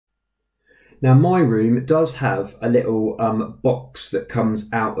Now my room does have a little box that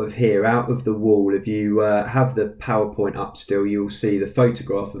comes out of here, out of the wall. If you have the PowerPoint up still, you'll see the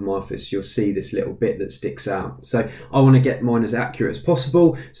photograph of my office. You'll see this little bit that sticks out. So I want to get mine as accurate as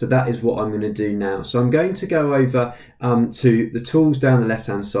possible. So that is what I'm going to do now. So I'm going to go over to the tools down the left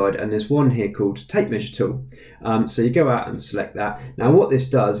hand side, and there's one here called tape measure tool. So you go out and select that. Now what this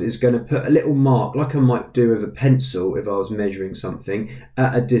does is going to put a little mark, like I might do with a pencil if I was measuring something,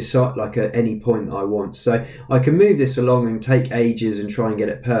 at a like at any point that I want. So I can move this along and take ages and try and get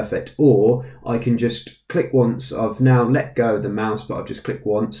it perfect, or I can just click once. I've now let go of the mouse, but I've just clicked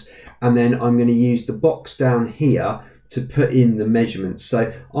once, and then I'm going to use the box down here to put in the measurements.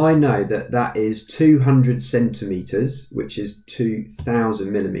 So I know that that is 200 centimeters, which is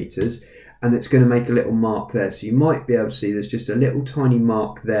 2000 millimeters, and it's going to make a little mark there. So you might be able to see there's just a little tiny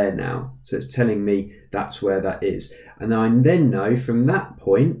mark there now. So it's telling me that's where that is. And I then know from that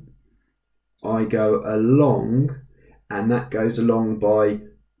point, I go along, and that goes along by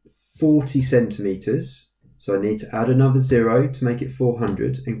 40 centimeters. So I need to add another 0 to make it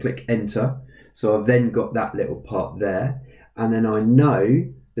 400 and click enter. So I've then got that little part there, and then I know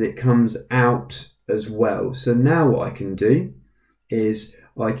that it comes out as well. So now what I can do is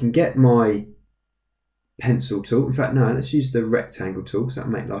I can get my pencil tool. In fact, no, let's use the rectangle tool, because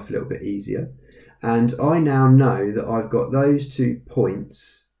that'll make life a little bit easier. And I now know that I've got those 2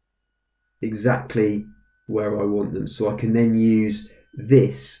 points exactly where I want them. So I can then use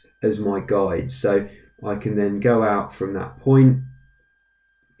this as my guide. So I can then go out from that point,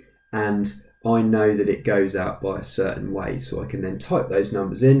 and I know that it goes out by a certain way. So I can then type those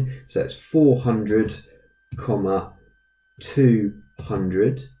numbers in. So it's 400,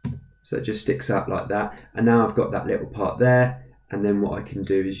 200. So it just sticks out like that. And now I've got that little part there. And then what I can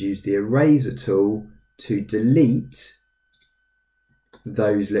do is use the eraser tool to delete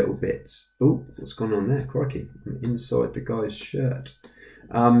those little bits. Oh, what's gone on there? Crikey, I'm inside the guy's shirt.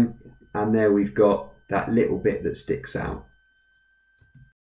 And there we've got that little bit that sticks out.